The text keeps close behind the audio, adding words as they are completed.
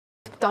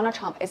If Donald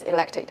Trump is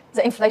elected,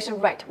 the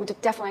inflation rate would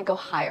definitely go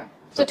higher.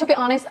 So to be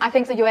honest, I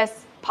think the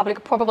US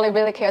public probably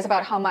really cares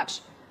about how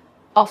much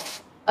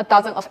of a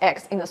dozen of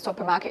eggs in the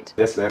supermarket.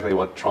 That's exactly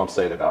what Trump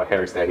said about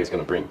Harris, that he's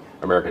going to bring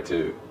America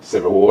to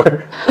civil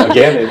war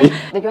again, maybe.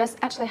 The US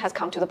actually has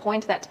come to the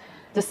point that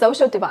the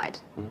social divide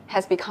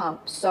has become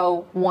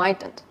so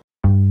widened.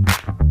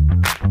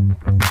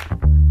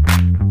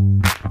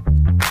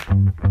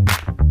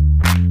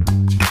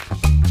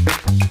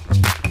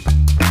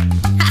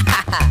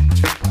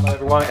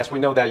 As we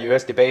know, that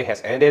U.S. debate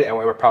has ended, and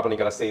we were probably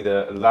going to see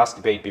the last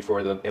debate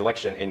before the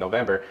election in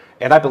November.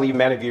 And I believe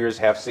many viewers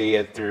have seen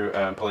it through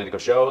political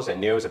shows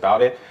and news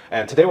about it.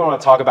 And today we want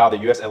to talk about the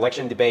U.S.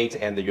 election debate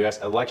and the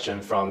U.S.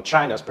 election from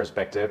China's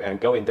perspective,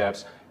 and go in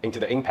depth into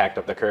the impact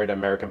of the current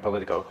American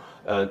political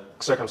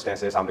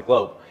circumstances on the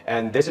globe.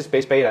 And this is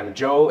Base Debate. I'm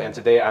Joe, and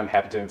today I'm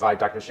happy to invite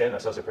Dr. Shen,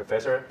 Associate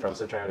Professor from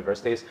Central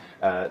Universities.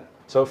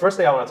 So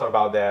firstly, I want to talk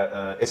about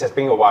that. It has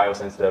been a while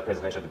since the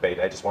presidential debate.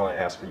 I just want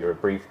to ask for your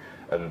brief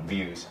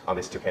views on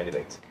these two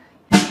candidates.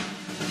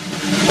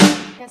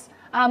 Yes.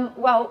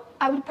 Well,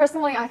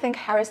 I think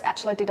Harris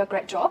actually did a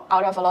great job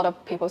out of a lot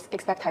of people's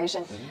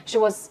expectation.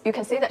 You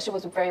can see that she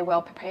was very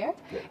well prepared.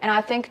 Yeah. And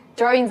I think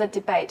during the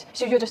debate,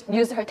 she just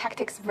used her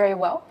tactics very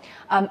well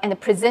and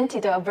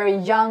presented a very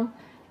young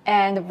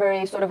and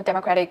very sort of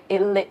democratic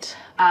elite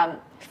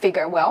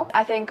figure well.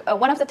 I think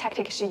one of the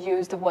tactics she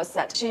used was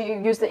that she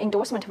used the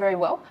endorsement very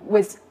well.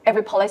 With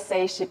every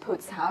policy she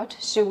puts out,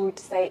 she would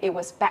say it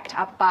was backed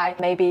up by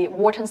maybe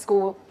Wharton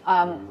School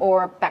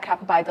or backed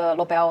up by the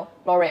Nobel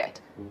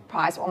laureate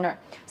prize owner.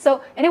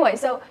 So anyway,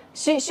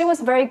 she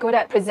was very good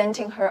at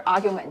presenting her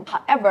argument.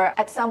 However,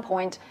 at some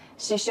point,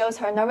 she shows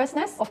her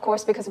nervousness, of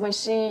course, because when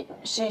she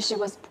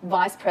was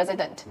vice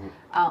president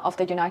of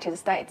the United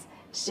States,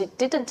 she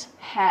didn't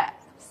have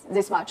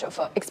this much of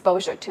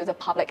exposure to the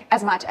public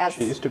as much as...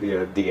 She used to be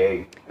a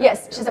DA.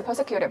 Yes, she's a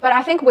prosecutor. But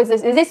I think with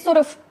this sort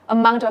of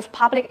amount of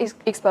public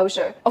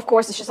exposure, of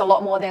course, she's a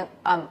lot more than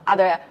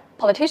other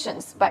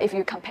politicians. But if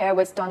you compare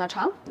with Donald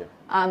Trump,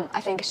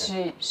 I think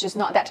she's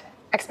not that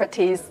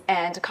expertise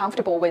and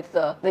comfortable with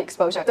the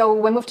exposure. So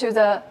we move to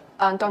the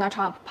Donald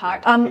Trump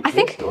part. I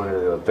think... He's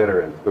a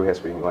veteran who has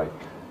been like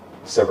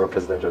several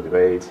presidential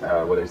debates,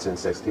 whether it's in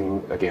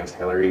 2016 against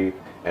Hillary,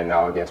 and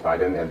now against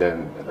Biden, and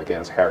then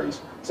against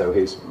Harris. So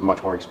he's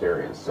much more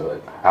experienced.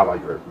 So how about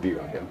your view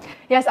on him?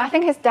 Yes, I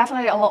think he's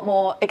definitely a lot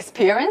more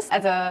experienced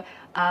as a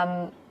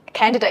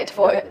candidate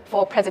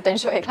for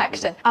presidential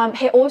election.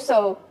 He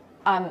also,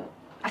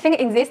 I think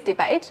in this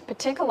debate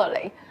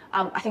particularly,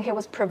 I think he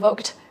was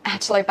provoked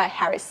actually by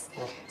Harris.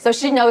 So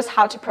she knows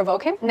how to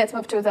provoke him. Let's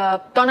move to the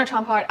Donald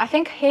Trump part. I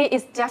think he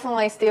is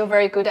definitely still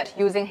very good at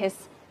using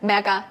his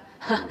mega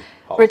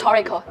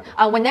rhetorical.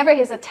 Whenever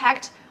he's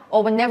attacked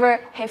or whenever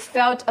he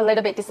felt a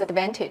little bit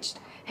disadvantaged,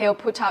 he'll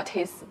put out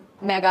his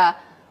mega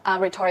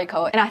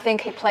rhetorical. And I think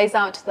he plays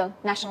out the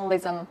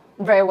nationalism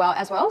very well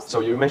as well.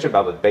 So you mentioned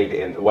about the debate,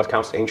 and what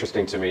comes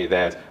interesting to me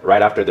that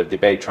right after the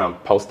debate,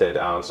 Trump posted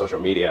on social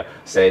media,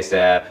 says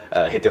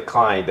that he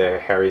declined the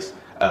Harris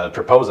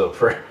proposal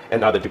for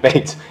another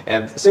debate.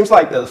 And it seems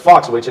like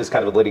Fox, which is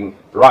kind of leading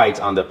right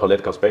on the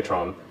political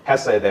spectrum,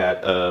 has said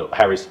that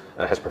Harris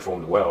has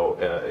performed well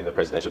in the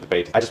presidential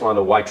debate. I just want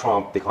to know why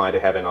Trump declined to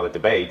have another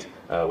debate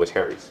with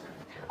Harris.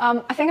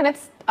 I think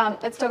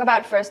let's talk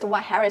about first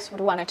why Harris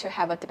would want to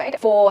have a debate.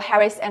 For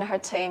Harris and her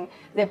team,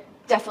 they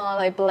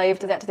definitely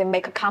believed that they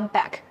make a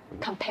comeback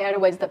compared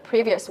with the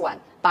previous one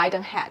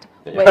Biden had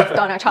with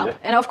Donald Trump.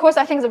 And of course,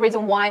 I think the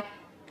reason why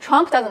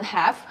Trump doesn't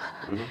have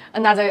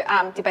another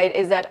debate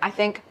is that I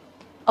think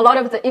a lot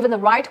of even the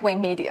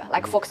right-wing media,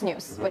 like Fox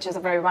News, which is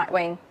a very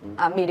right-wing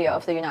media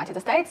of the United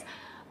States,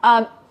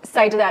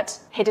 said that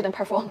he didn't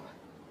perform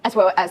as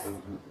well as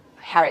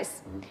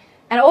Harris.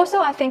 And also,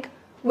 I think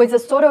with the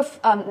sort of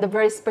the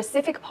very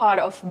specific part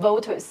of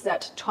voters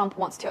that Trump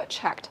wants to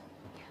attract,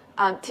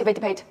 TV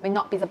debate may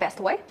not be the best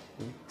way.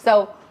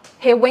 So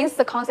he wins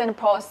the consent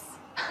polls,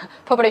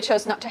 probably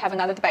chose not to have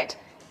another debate.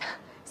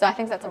 So I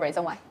think that's the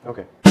reason why.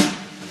 Okay.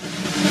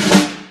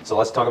 So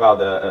let's talk about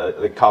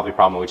the coffee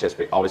problem, which has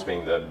always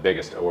been the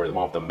biggest or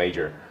one of the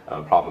major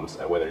problems,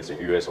 whether it's in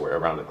the U.S. or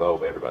around the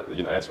globe.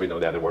 Everybody, as we know,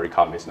 that the world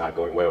economy is not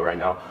going well right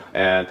now.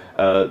 And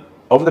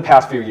over the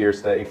past few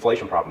years, the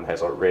inflation problem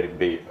has already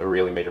been a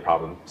really major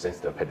problem since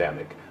the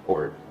pandemic,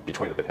 or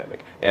between the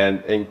pandemic.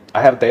 And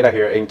I have data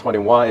here. In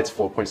 21, it's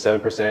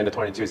 4.7%. The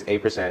 22 is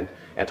 8%,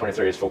 and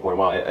 23 is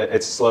 4.1.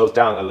 It slows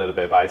down a little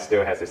bit, but it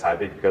still has this high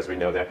peak because we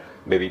know that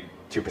maybe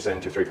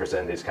 2% to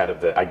 3% is kind of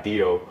the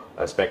ideal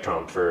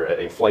spectrum for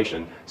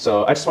inflation.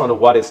 So I just wonder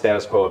what is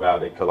status quo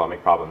about the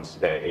economic problems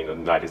in the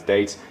United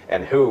States,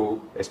 and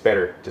who is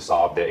better to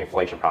solve the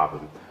inflation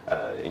problem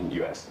in the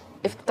U.S.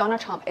 If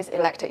Donald Trump is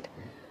elected,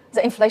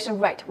 the inflation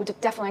rate would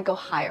definitely go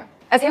higher.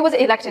 As he was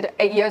elected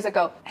 8 years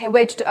ago, he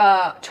waged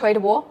a trade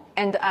war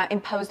and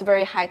imposed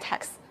very high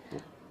tax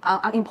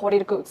on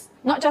imported goods,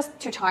 not just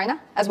to China,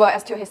 as well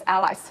as to his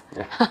allies.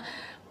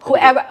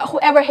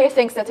 Whoever he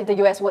thinks that the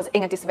U.S. was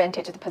in a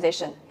disadvantaged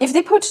position, if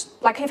he puts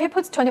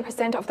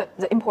 20% of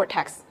the import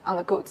tax on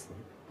the goods,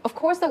 of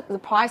course the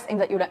price in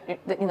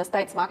the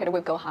States market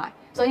will go high.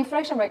 So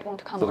inflation rate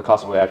won't come. So the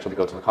cost will actually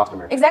go to the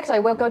customer. Exactly,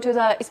 will go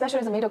to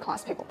especially the middle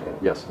class people.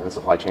 Yes, and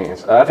supply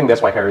chains. I think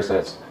that's why Harris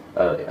has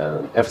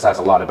emphasized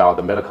a lot about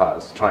the middle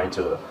class, trying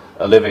to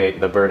alleviate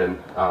the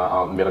burden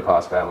on middle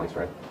class families,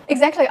 right?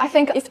 Exactly. I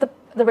think if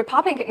the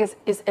Republican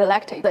is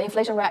elected, the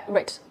inflation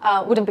rate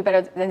wouldn't be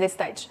better than this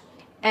stage.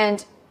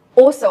 And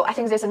also, I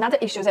think there's another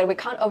issue that we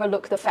can't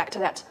overlook the fact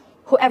that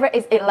whoever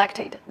is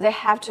elected, they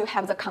have to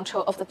have the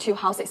control of the two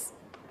houses.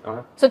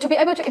 So to be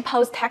able to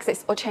impose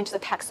taxes or change the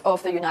tax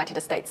of the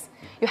United States,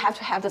 you have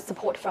to have the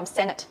support from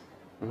Senate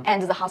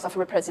and the House of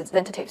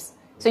Representatives.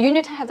 So you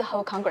need to have the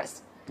whole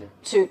Congress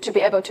to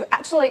be able to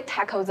actually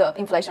tackle the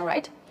inflation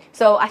rate.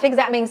 So I think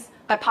that means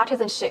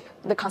bipartisanship,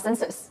 the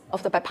consensus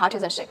of the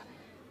bipartisanship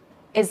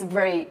is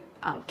very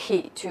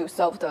key to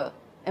solve the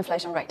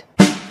inflation rate.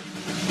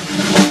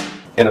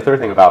 And the third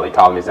thing about the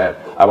economy is that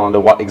I wonder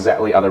what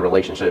exactly are the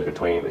relationship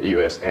between the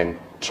US and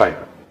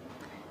China.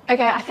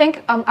 Okay, I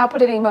think I'll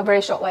put it in a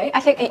very short way. I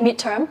think in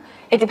midterm,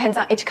 it depends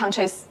on each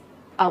country's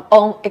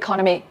own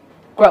economy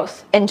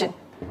growth engine.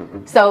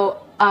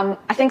 So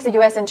I think the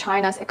US and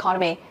China's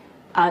economy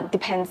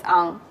depends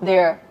on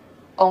their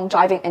own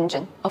driving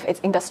engine of its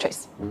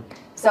industries.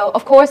 So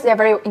of course, they're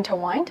very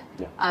intertwined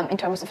in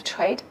terms of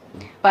trade,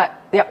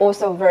 but they're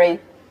also very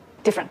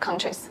different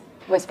countries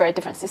with very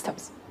different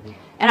systems.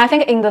 And I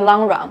think in the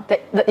long run,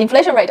 the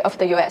inflation rate of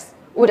the US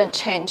wouldn't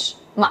change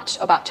much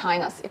about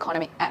China's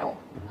economy at all,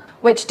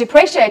 which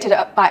depreciated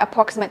by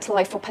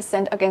approximately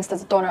 4% against the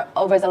dollar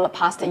over the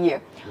past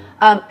year.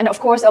 And of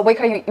course, a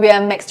weaker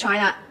yuan makes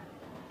China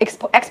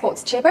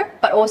exports cheaper,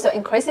 but also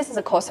increases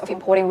the cost of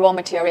importing raw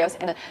materials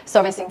and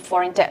servicing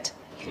foreign debt.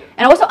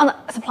 And also on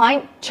the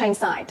supply chain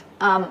side,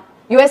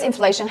 US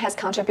inflation has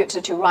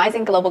contributed to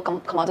rising global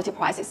commodity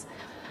prices.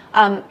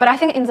 But I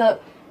think in the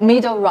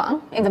middle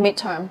run, in the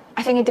midterm,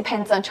 I think it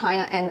depends on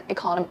China and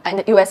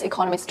the US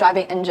economy's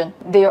driving engine,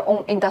 their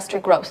own industry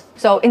growth.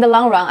 So in the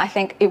long run, I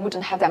think it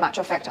wouldn't have that much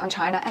effect on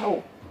China at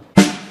all.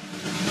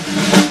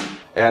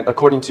 And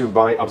according to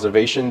my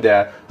observation,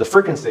 that the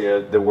frequency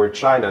of the word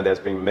China that's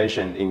being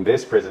mentioned in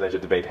this presidential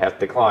debate has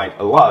declined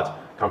a lot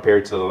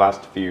compared to the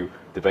last few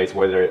debates,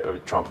 whether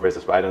Trump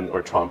versus Biden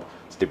or Trump's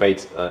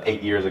debates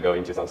 8 years ago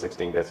in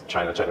 2016. That's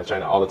China, China,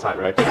 China all the time,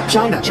 right?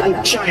 China,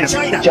 China, China,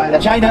 China, China,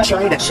 China,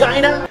 China,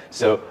 China.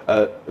 So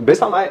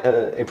based on my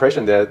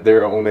impression that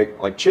there are only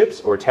like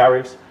chips or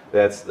tariffs,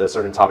 that's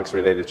certain topics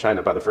related to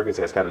China, but the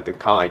frequency has kind of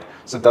declined.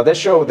 So does that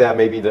show that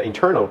maybe the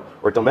internal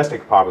or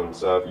domestic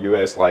problems of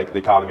U.S., like the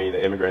economy,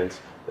 the immigrants,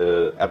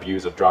 the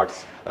abuse of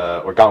drugs,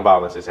 or gun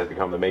violence, has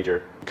become the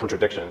major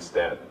contradictions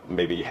that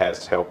maybe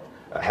has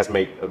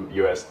made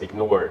U.S.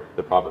 ignore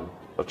the problem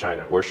of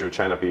China? Or should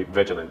China be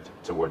vigilant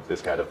towards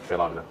this kind of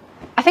phenomenon?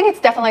 I think it's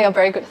definitely a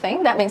very good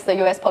thing. That means the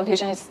U.S.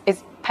 politician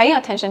is paying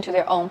attention to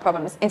their own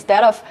problems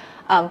instead of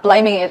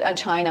blaming it on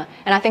China.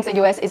 And I think the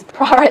U.S. is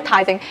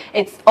prioritizing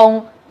its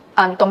own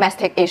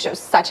domestic issues,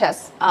 such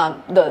as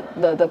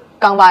the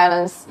gun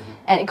violence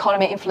and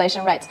economy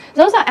inflation rates.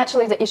 Those are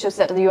actually the issues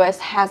that the U.S.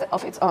 has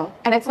of its own,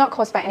 and it's not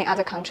caused by any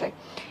other country.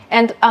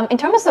 And in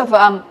terms of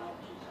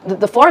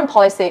the foreign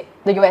policy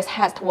the U.S.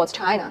 has towards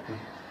China,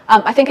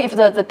 I think if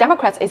the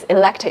Democrats is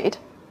elected,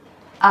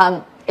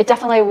 it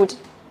definitely would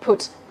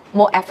put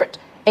more effort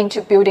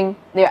into building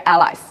their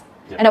allies.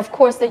 And of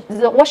course,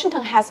 the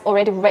Washington has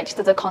already reached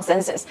the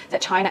consensus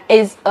that China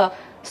is a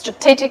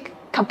strategic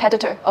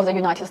competitor of the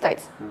United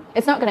States.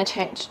 It's not going to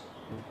change.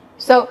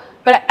 So,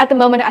 but at the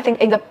moment, I think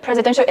in the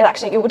presidential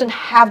election, you wouldn't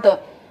have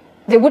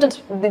they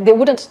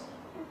wouldn't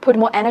put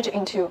more energy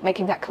into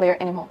making that clear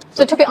anymore.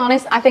 So to be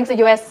honest, I think the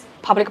U.S.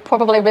 public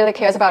probably really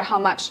cares about how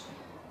much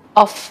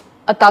of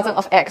a dozen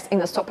of eggs in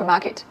the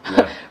supermarket,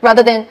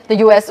 rather than the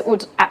U.S.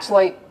 would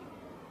actually,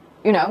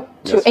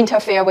 to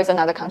interfere with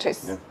another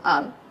country's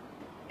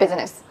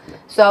business.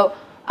 So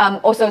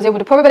also they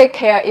would probably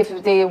care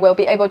if they will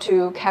be able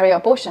to carry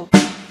abortion.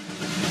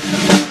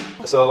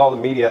 So a lot of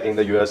the media in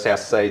the U.S.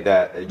 has said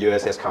that the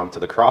U.S. has come to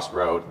the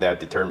crossroad that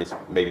determines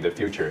maybe the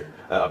future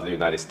of the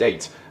United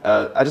States.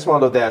 I just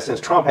want to know that since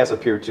Trump has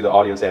appeared to the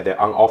audience as the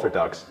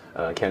unorthodox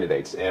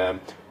candidates,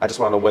 and I just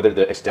want to know whether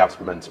the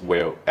establishment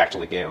will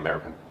actually gain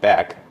America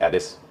back at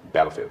this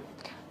battlefield.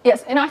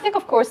 Yes, and I think,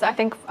 of course,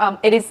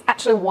 it is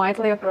actually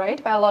widely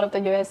agreed by a lot of the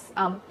U.S.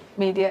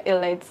 Media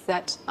elites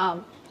that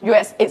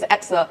U.S. is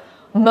at the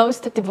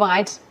most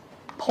divided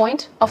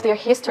point of their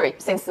history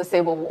since the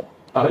Civil War.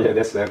 Oh yeah,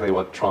 that's exactly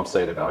what Trump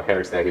said about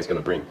Harris, that he's going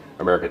to bring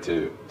America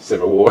to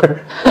civil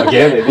war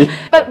again, maybe.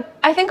 But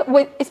I think,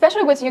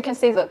 especially with you can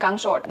see the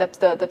gunshot that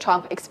the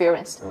Trump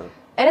experienced,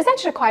 it is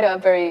actually quite a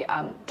very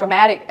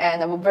dramatic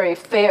and a very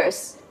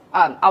fierce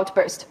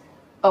outburst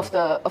of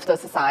the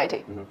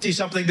society. See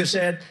something that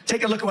said,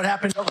 take a look at what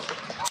happened.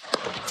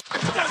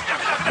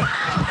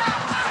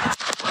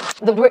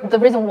 The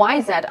reason why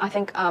is that I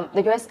think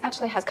the U.S.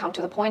 actually has come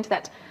to the point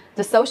that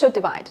the social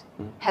divide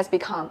has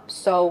become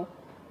so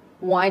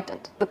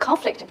widened. The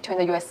conflict between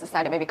the U.S.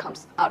 society maybe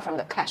comes out from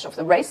the clash of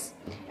the race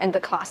and the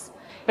class.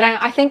 But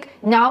I think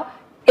now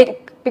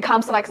it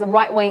becomes like the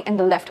right wing and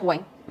the left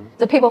wing.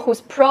 The people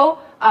who's pro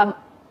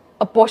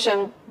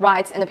abortion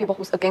rights and the people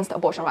who's against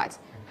abortion rights.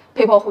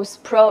 People who's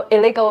pro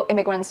illegal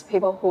immigrants,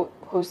 people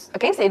who's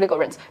against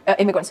illegal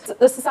immigrants.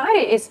 The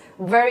society is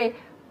very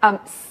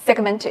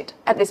segmented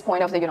at this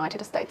point of the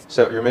United States.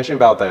 So you mentioned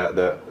about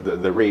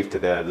the rift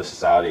that the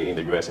society in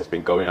the U.S. has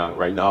been going on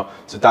right now.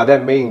 So does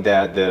that mean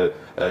that the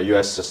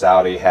U.S.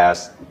 society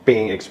has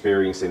been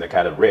experiencing a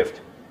kind of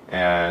rift,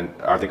 and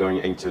are they going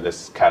into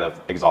this kind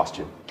of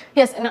exhaustion?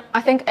 Yes, and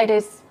I think it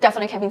is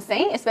definitely can be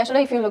seen,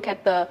 especially if you look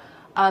at the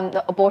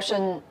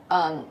abortion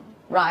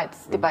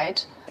rights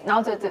debate.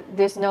 Now that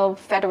there's no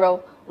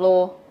federal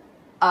law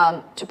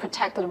to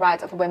protect the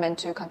rights of women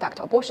to conduct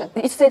abortion,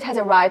 each state has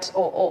a right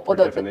or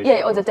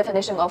the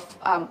definition of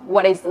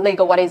what is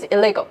legal, what is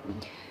illegal,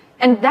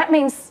 and that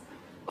means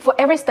for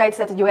every state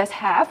that the U.S.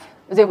 have,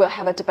 they will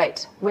have a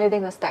debate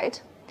within the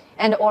state,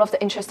 and all of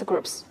the interest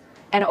groups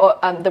and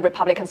the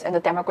Republicans and the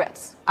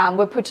Democrats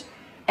will put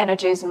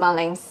energies,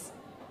 monies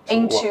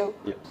into.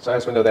 So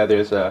as we know that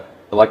there's a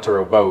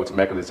electoral vote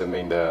mechanism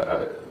in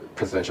the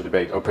presidential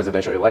debate or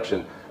presidential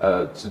election.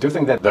 So do you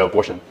think that the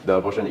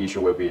abortion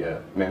issue will be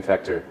a main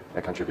factor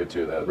that contribute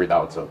to the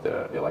results of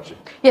the election?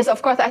 Yes,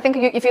 of course. I think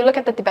if you look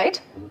at the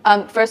debate,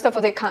 first of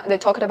all, they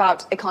talked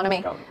about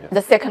economy.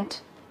 The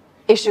second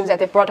issue that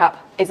they brought up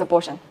is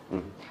abortion.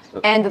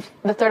 And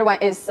the third one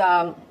is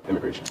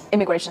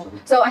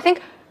immigration. So I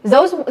think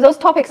those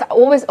topics are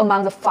always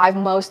among the 5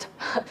 most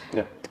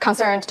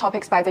concerned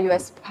topics by the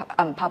U.S.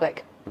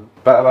 public.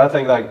 But I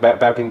think like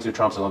back into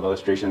Trump's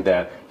administration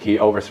that he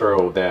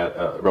overthrew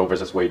that Roe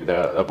versus Wade,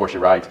 the abortion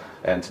right,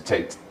 and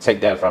to take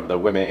that from the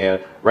women.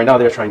 And right now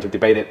they're trying to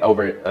debate it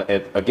over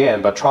it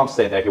again. But Trump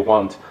said that he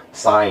won't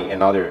sign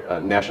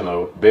another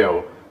national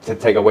bill to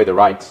take away the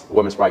rights,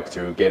 women's right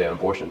to get an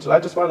abortion. So I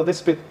just found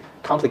this a bit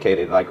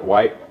complicated. Like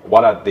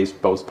what are these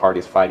both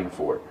parties fighting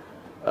for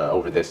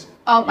over this?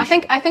 I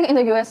think in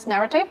the U.S.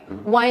 narrative,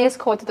 one is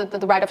called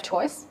the right of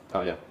choice.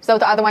 Oh yeah. So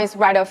the other one is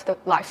right of the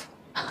life.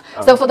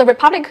 So for the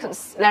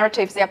Republicans'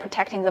 narratives, they are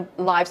protecting the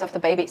lives of the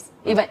babies,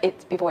 even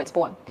before it's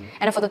born.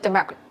 And for the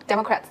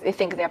Democrats, they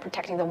think they are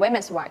protecting the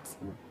women's rights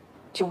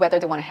to whether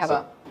they want to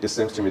have It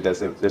seems to me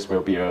that this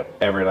will be an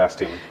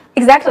everlasting.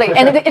 Exactly,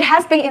 and it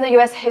has been in the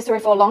U.S. history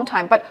for a long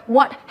time. But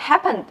what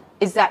happened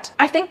is that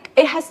I think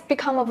it has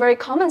become a very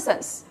common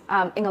sense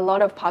in a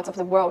lot of parts of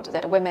the world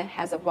that women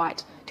has a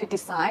right to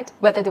decide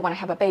whether they want to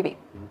have a baby.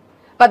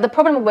 But the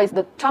problem with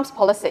Trump's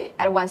policy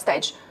at one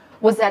stage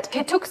was that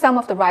he took some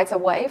of the rights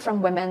away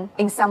from women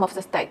in some of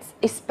the states,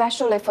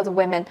 especially for the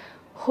women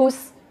who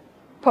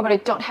probably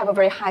don't have a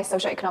very high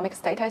socioeconomic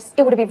status.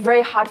 It would be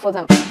very hard for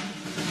them.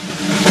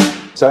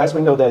 So as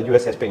we know, the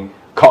U.S. has been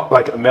caught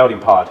like a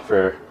melting pot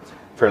for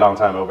a long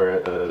time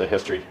over the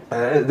history.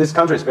 This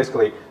country is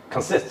basically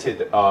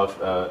consisted of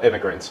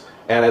immigrants.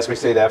 And as we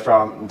say that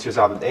from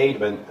 2008,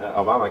 when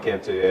Obama came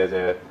to as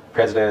a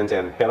president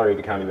and Hillary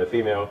becoming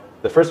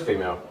the first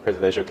female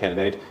presidential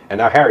candidate, and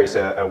now Harris,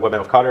 a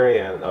woman of color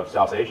and of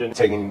South Asian,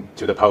 taking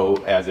to the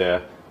poll as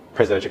a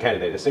presidential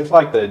candidate. It seems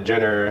like the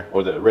gender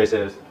or the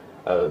racist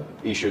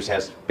issues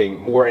has been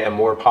more and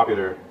more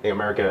popular in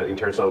America in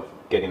terms of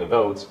getting the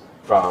votes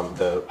from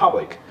the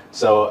public.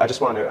 So I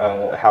just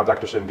wonder how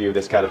Dr. Shen view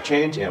this kind of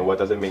change and what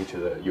does it mean to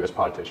the U.S.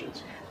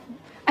 politicians?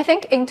 I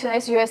think in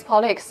today's U.S.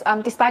 politics,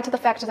 despite the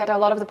fact that a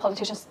lot of the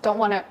politicians don't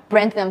want to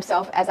brand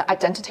themselves as an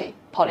identity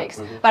politics,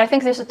 but I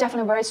think there's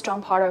definitely a very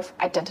strong part of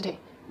identity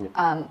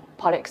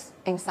politics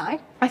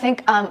inside. I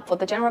think for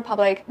the general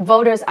public,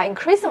 voters are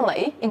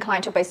increasingly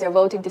inclined to base their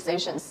voting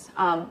decisions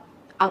on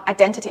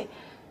identity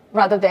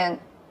rather than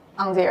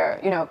on their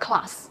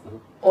class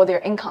or their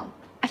income.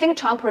 I think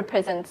Trump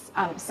represents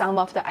some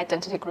of the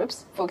identity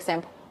groups, for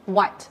example,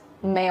 white,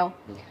 male,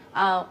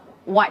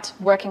 white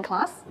working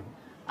class,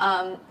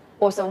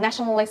 also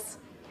nationalists,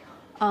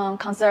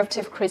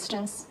 conservative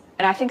Christians,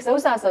 and I think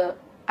those are the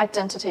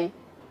identity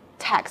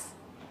tags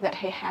that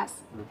he has.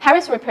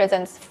 Harris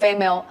represents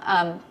female,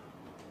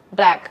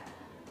 black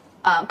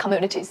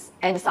communities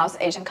and South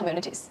Asian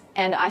communities,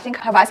 and I think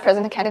her vice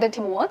president candidate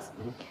Tim Walz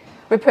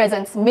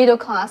represents middle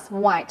class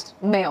white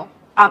male.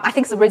 I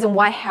think the reason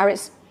why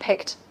Harris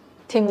picked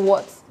Tim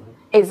Walz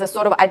is the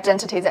sort of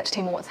identity that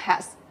Tim Walz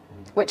has,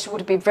 which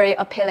would be very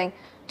appealing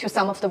to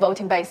some of the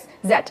voting base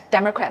that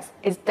Democrats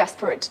is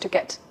desperate to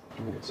get.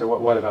 So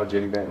what about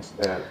J.D. Vance?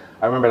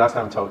 I remember last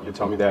time you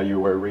told me that you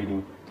were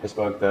reading his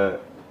book,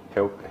 The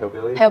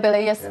Hillbilly?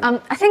 Hillbilly, yes. Yeah.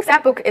 I think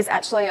that book is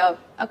actually a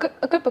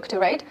good book to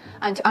read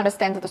and to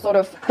understand the sort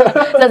of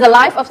the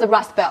life of the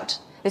Rust Belt.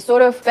 They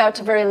sort of felt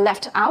very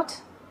left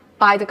out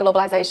by the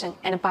globalization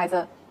and by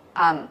the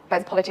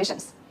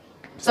politicians.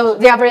 So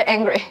they are very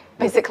angry,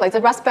 basically. The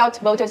Rust Belt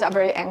voters are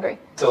very angry.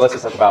 So let's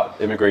just talk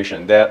about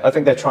immigration. I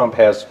think that Trump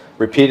has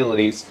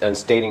repeatedly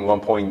stating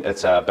one point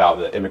it's about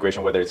the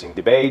immigration, whether it's in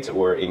debates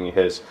or in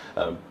his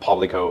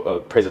public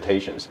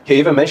presentations. He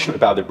even mentioned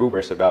about the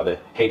rumors about the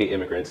Haiti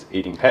immigrants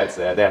eating pets.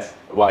 That's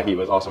why he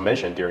was also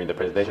mentioned during the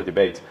presidential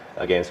debate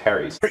against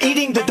Harris. They're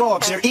eating the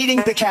dogs, they're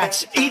eating the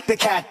cats. Eat the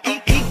cat,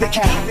 eat the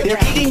cat. They're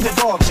eating the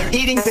dogs. They're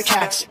eating the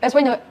cats. As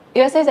we know,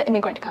 USA is an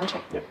immigrant country.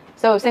 Yeah.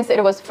 So since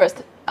it was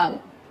first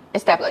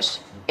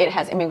established, it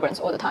has immigrants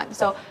all the time.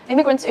 So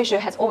immigrants issue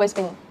has always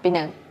been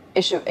an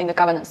issue in the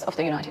governance of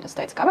the United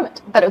States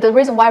government. But the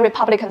reason why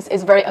Republicans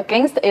is very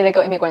against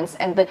illegal immigrants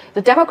and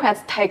the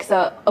Democrats takes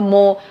a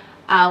more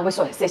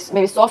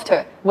maybe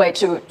softer way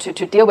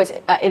to deal with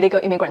illegal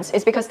immigrants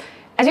is because,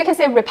 as you can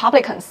see,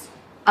 Republicans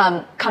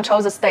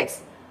control the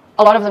states.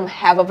 A lot of them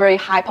have a very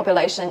high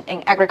population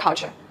in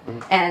agriculture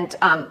and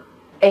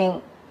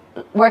in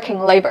working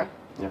labor.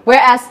 Yeah.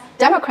 Whereas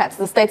Democrats,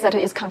 the states that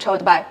is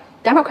controlled by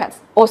Democrats,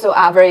 also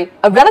are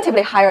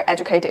relatively higher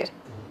educated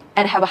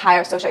and have a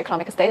higher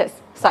socioeconomic status,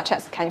 such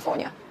as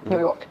California, New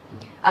York.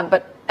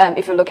 But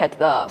if you look at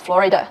the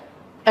Florida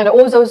and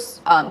all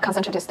those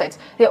concentrated states,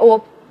 they're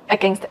all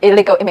against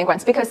illegal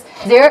immigrants because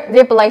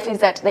their belief is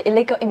that the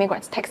illegal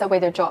immigrants takes away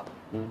their job.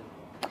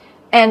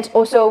 And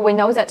also we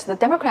know that the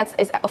Democrats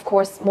is, of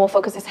course, more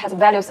focused, has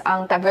values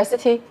on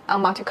diversity,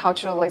 on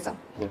multiculturalism,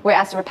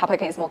 whereas the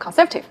Republican is more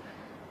conservative.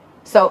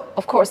 So,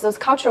 of course, those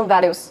cultural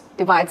values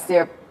divides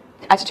their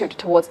attitude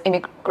towards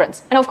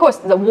immigrants. And of course,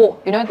 the war,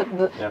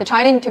 the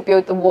trying to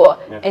build the war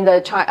in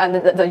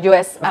the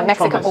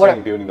U.S.-Mexico border. Trump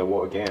is building the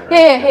war again, right?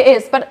 Yeah, he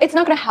is, but it's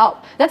not going to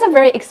help. That's a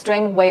very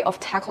extreme way of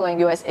tackling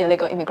U.S.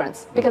 illegal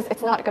immigrants because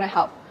it's not going to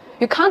help.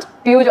 You can't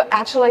build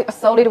actually a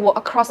solid wall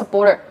across a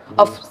border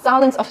of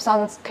thousands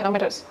of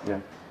kilometers. Yeah.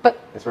 But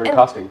it's very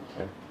costly.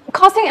 Yeah.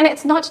 Costing, and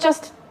it's not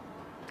just.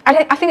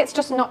 I think it's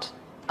just not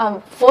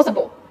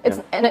forcible.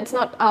 And it's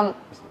not.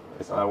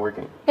 It's not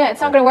working. Yeah,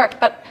 it's not going to work.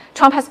 But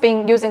Trump has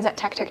been using that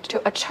tactic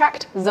to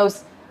attract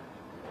those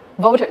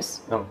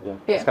voters. Oh, yeah.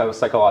 It's kind of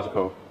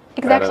psychological.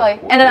 Exactly,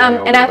 and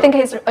I think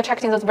he's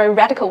attracting those very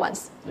radical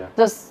ones. Yeah.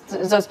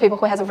 Those people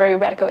who has a very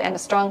radical and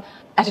strong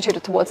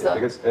attitude towards the.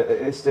 Because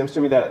it seems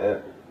to me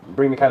that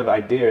bring me kind of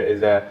idea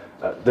is that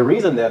the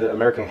reason that the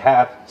American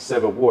had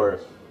civil war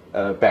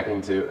back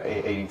into the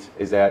 80s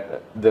is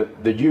that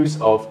the use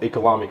of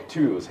economic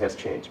tools has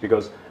changed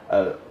because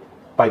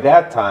by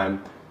that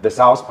time the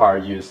South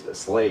part used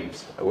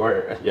slaves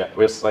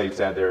with slaves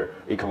as their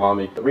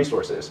economic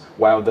resources,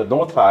 while the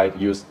North side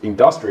used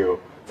industrial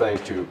things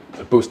to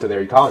boost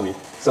their economy.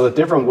 So the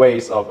different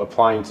ways of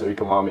applying to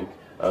economic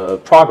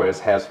progress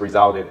has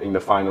resulted in the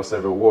final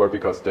civil war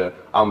because the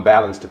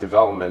unbalanced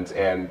development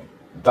and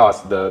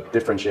thus the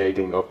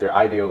differentiating of their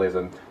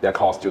idealism that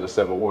caused to the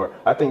civil war.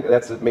 I think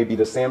that's maybe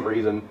the same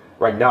reason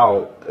right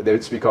now.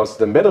 It's because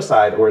the middle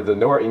side or the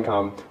lower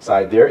income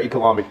side, their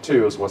economic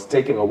tools was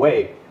taken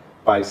away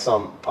by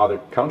some other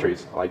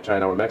countries like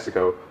China or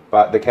Mexico.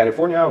 But the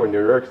California or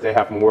New York, they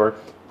have more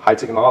high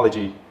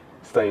technology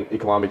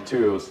economic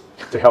tools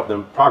to help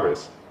them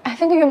progress. I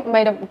think you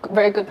made a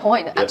very good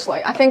point,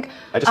 actually. I think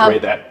I just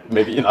read that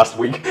maybe last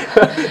week.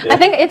 I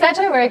think it's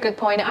actually a very good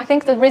point. I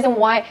think the reason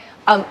why,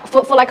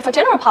 for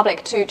general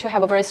public to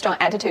have a very strong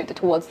attitude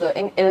towards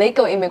the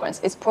illegal immigrants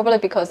is probably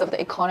because of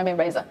the economy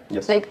reason.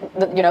 Yes.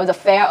 The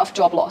fear of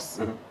job loss,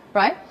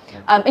 right?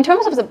 Yeah. In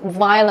terms of the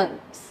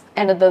violence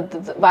and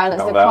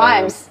the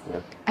crimes,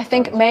 I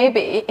think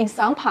maybe in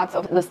some parts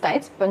of the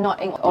states, but not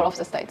in all of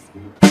the states.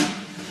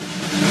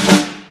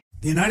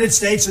 The United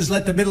States has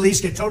let the Middle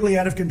East get totally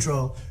out of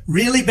control.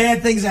 Really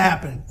bad things are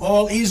happening,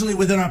 all easily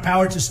within our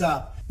power to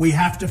stop. We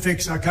have to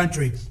fix our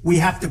country. We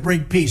have to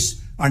bring peace.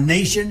 Our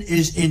nation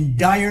is in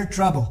dire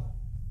trouble.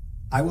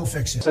 I will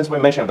fix it. Since we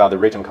mentioned about the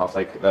region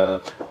conflict,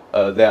 the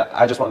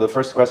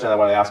first question I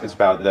want to ask is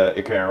about the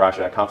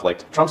Ukraine-Russia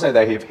conflict. Trump said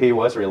that if he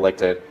was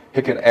reelected,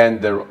 he could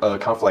end the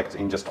conflict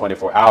in just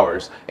 24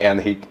 hours, and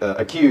he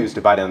accused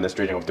the Biden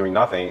administration of doing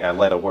nothing and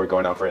let a war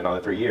going on for another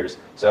 3 years.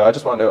 So I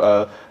just want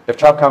to, if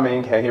Trump comes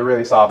in, can he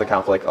really solve the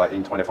conflict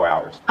in 24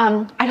 hours?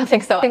 I don't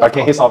think so. Or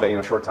can he solve it in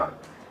a short time?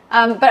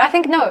 But I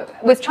think no.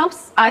 With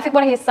Trump's, I think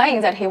what he's saying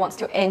is that he wants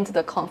to end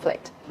the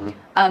conflict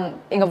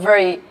in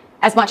a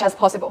as much as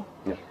possible.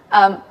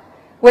 Yeah.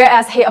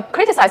 Whereas he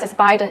criticizes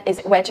Biden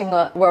is waging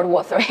a World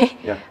War III.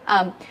 Yeah.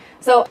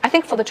 So I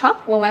think for the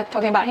Trump, when we're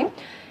talking about him,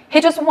 he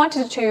just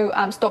wanted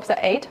to stop the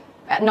aid,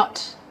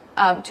 not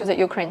to the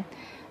Ukraine.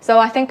 So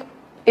I think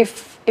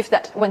if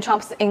when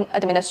Trump's in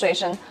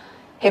administration,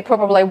 he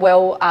probably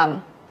will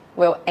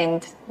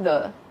end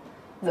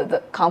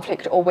the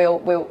conflict or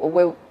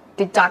will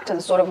deduct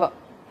the sort of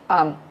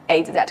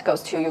aid that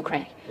goes to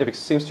Ukraine. It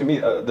seems to me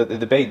the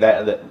debate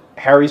that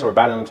Harris or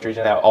Biden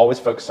administration have always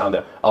focused on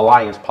the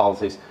alliance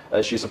policies.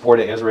 She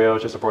supported Israel,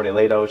 she supported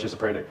NATO, she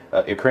supported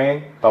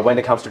Ukraine. But when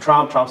it comes to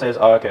Trump, Trump says,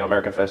 "Oh, okay,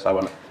 American first. I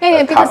want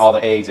to cut all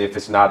the aids if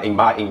it's not in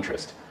my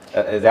interest."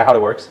 Is that how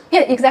it works?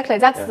 Yeah, exactly.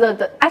 That's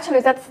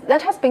actually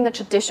that has been the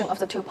tradition of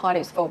the two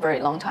parties for a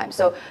very long time.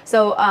 So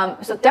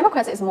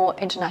Democrats is more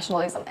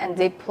internationalism, and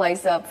they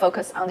place a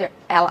focus on their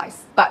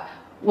allies. But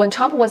when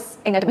Trump was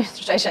in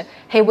administration,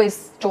 he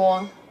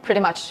withdrawn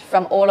pretty much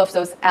from all of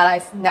those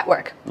allies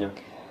network. Yeah.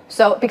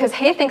 So because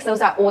he thinks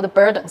those are all the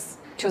burdens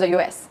to the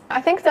U.S.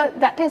 I think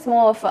that is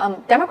more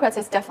of Democrats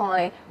is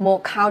definitely more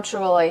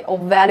culturally or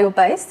value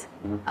based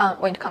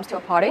when it comes to a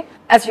party.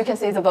 As you can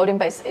see, the voting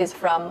base is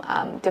from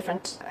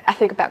different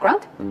ethnic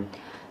background.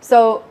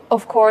 So,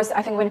 of course,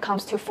 I think when it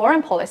comes to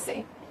foreign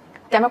policy,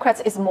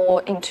 Democrats is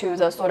more into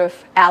the sort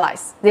of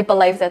allies. They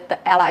believe that the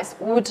allies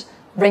would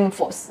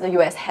reinforce the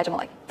U.S.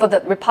 hegemony. For the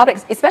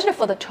Republicans, especially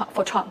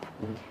for Trump,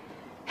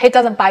 he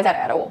doesn't buy that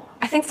at all.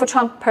 I think for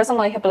Trump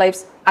personally, he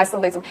believes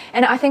isolation,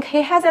 and I think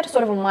he has that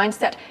sort of a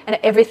mindset, and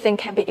everything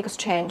can be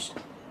exchanged.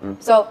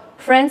 So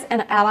friends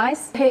and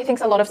allies, he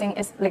thinks a lot of things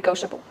is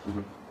negotiable.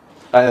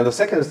 And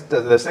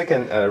the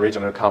second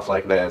regional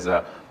conflict is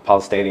a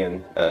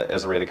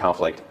Palestinian-Israeli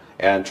conflict.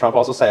 And Trump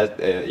also said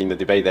in the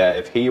debate that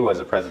if he was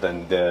the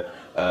president, the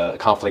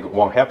conflict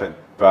won't happen.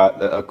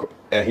 But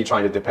he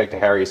tried to depict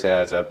Harris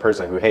as a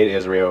person who hated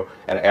Israel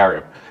and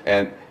Arab.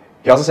 And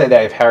he also said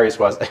that if Harris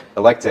was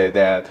elected,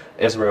 that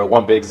Israel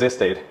won't be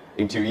existed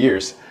in 2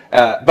 years.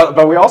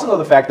 But we also know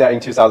the fact that in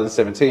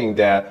 2017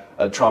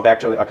 that Trump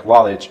actually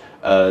acknowledged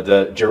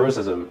the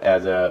Jerusalem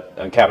as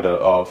a capital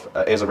of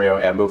Israel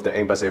and moved the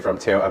embassy from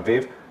Tel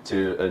Aviv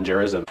to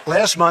Jerusalem.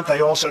 Last month, I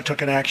also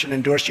took an action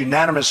endorsed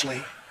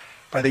unanimously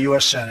by the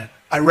U.S. Senate.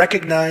 I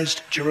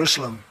recognized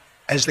Jerusalem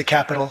as the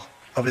capital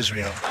of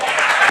Israel.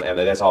 And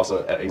that's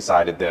also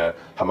incited the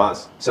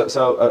Hamas.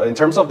 So in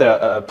terms of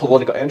the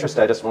political interest,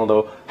 I just want to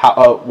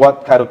know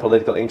what kind of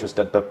political interest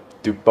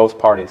do both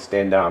parties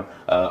stand down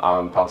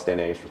on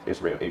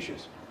Palestinian-Israel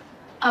issues?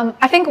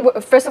 I think,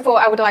 first of all,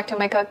 I would like to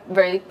make a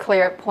very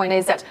clear point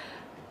is that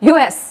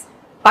U.S.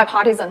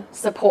 bipartisan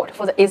support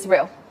for the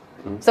Israel.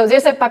 So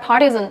there's a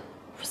bipartisan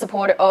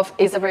support of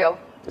Israel.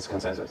 It's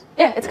consensus.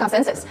 Yeah, it's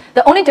consensus.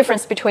 The only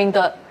difference between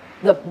the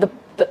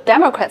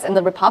Democrats and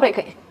the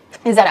Republicans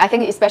is that I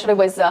think, especially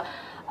with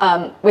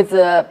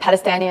the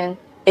Palestinian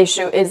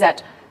issue, is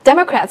that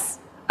Democrats,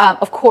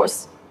 of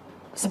course,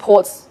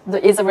 supports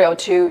the Israel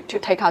to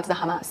take out the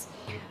Hamas,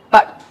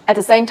 but at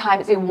the same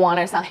time, they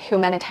wanted some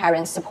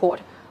humanitarian support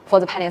for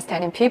the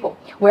Palestinian people,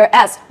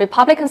 whereas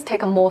Republicans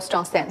take a more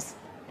strong stance.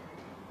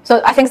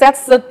 So I think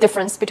that's the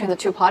difference between the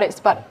two parties,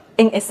 but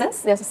in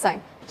essence, they're the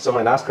same. So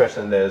my last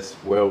question is,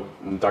 will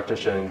Dr.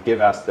 Shen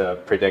give us the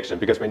prediction?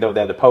 Because we know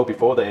that the poll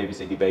before the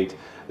ABC debate,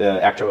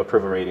 the actual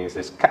approval ratings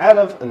is kind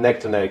of neck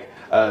to neck.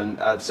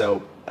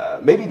 So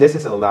maybe this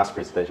is the last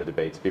presidential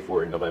debate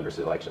before November's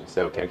election.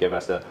 So can you give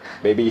us a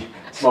maybe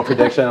small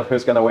prediction of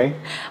who's going to win?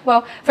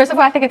 Well, first of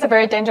all, I think it's a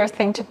very dangerous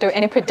thing to do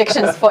any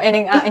predictions for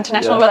any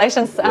international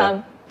relations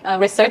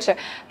researcher.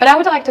 But I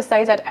would like to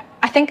say that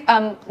I think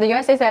the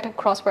US is at a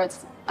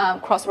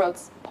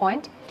crossroads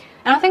point.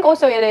 And I think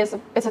also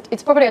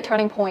it's probably a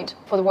turning point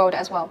for the world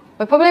as well.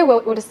 We probably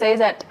would say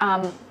that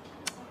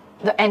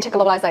the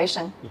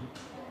anti-globalization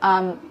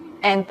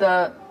and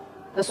the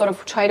sort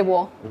of trade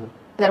war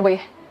that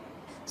we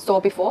saw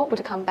before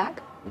would come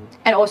back.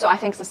 And also I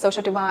think the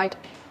social divide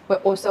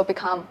will also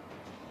become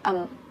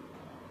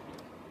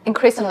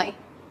increasingly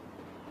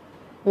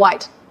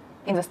wide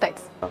in the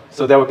States.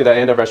 So that will be the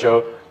end of our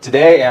show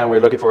today, and we're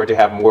looking forward to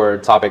have more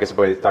topics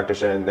with Dr.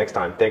 Shen next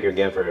time. Thank you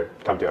again for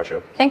coming to our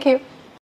show. Thank you.